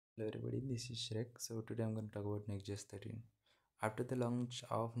Hello everybody, this is Shrek. So today I'm going to talk about Next.js 13. After the launch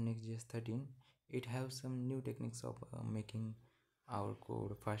of Next.js 13, it has some new techniques of making our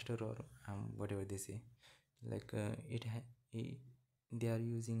code faster or whatever they say. Like they are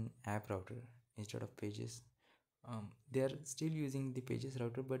using app router instead of pages. They are still using the pages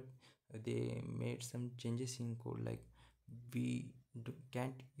router, but they made some changes in code. Like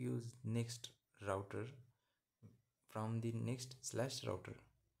can't use next router from the next/router.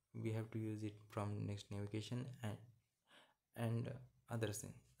 We have to use it from next navigation and other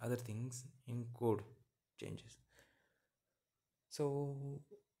things in code changes. So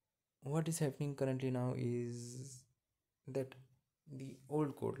what is happening currently now is that the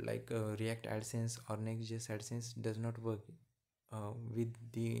old code like React AdSense or Next.js AdSense does not work with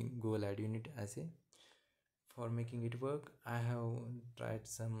the Google Ad Unit as a. For making it work, I have tried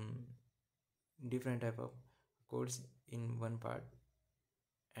some different type of codes in one part,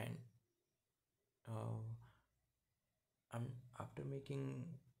 and uh, after making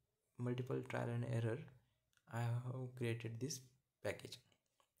multiple trial and error, I have created this package.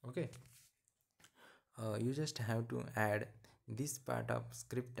 Okay, you just have to add this part of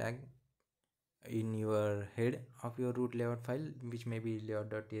script tag in your head of your root layout file, which may be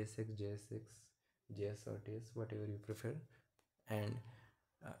layout.tsx, jsx, js or ts, whatever you prefer. And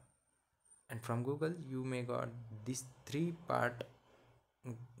uh, and from Google you may got this 3-part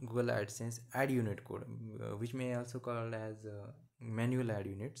Google AdSense ad unit code, which may also called as manual ad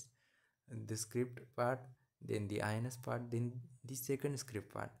units. The script part, then the ins part, then the second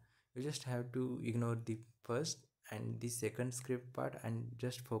script part. You just have to ignore the first and the second script part and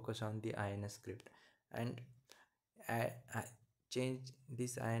just focus on the ins script, and I change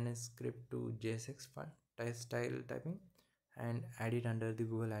this ins script to jsx style typing and add it under the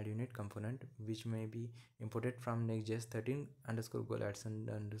Google Ad Unit component, which may be imported from Next.js 13 underscore Google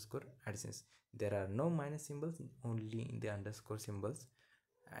AdSense underscore AdSense. There are no minus symbols, only the underscore symbols.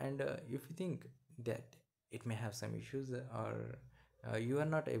 And if you think that it may have some issues or you are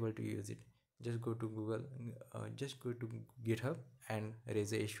not able to use it, just go to Google, just go to GitHub and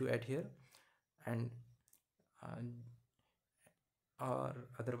raise a issue at here, and uh, or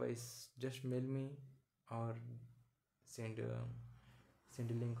otherwise just mail me or send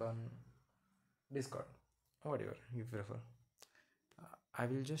send a link on Discord or whatever you prefer. I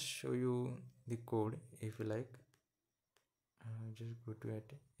will just show you the code if you like. Just go to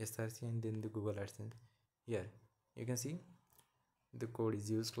it src and then the Google AdSense. Here you can see the code is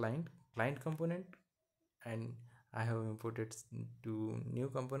use client component, and I have imported two new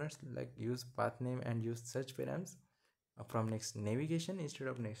components like use path name and use search params from next navigation instead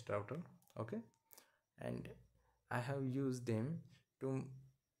of next router. Okay, and I have used them to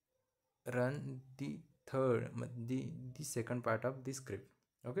run the second part of the script.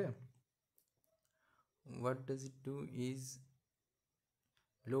 Okay, what does it do is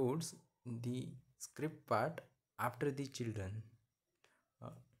loads the script part after the children.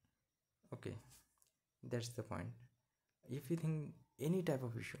 Okay, that's the point. If you think any type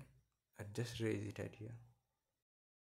of issue, just raise it at here.